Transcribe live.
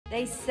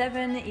Day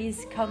 7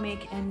 is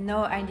comic, and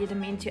no, I didn't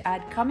mean to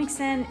add Comic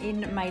Sans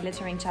in my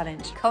lettering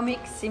challenge. Comic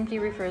simply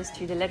refers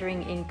to the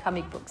lettering in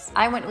comic books.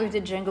 I went with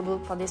the Jungle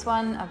Book for this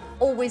one. I've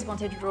always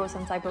wanted to draw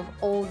some type of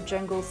old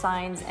jungle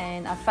signs,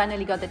 and I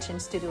finally got the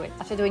chance to do it.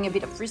 After doing a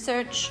bit of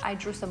research, I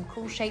drew some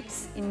cool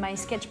shapes in my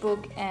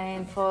sketchbook,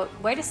 and thought,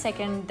 wait a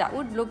second, that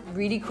would look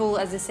really cool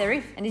as a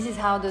serif, and this is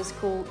how those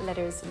cool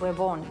letters were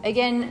born.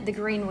 Again, the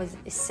green was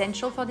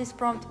essential for this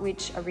prompt,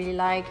 which I really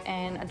like,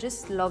 and I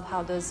just love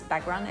how those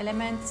background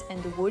elements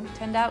and the wood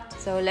turned out.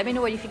 So let me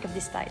know what you think of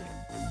this style.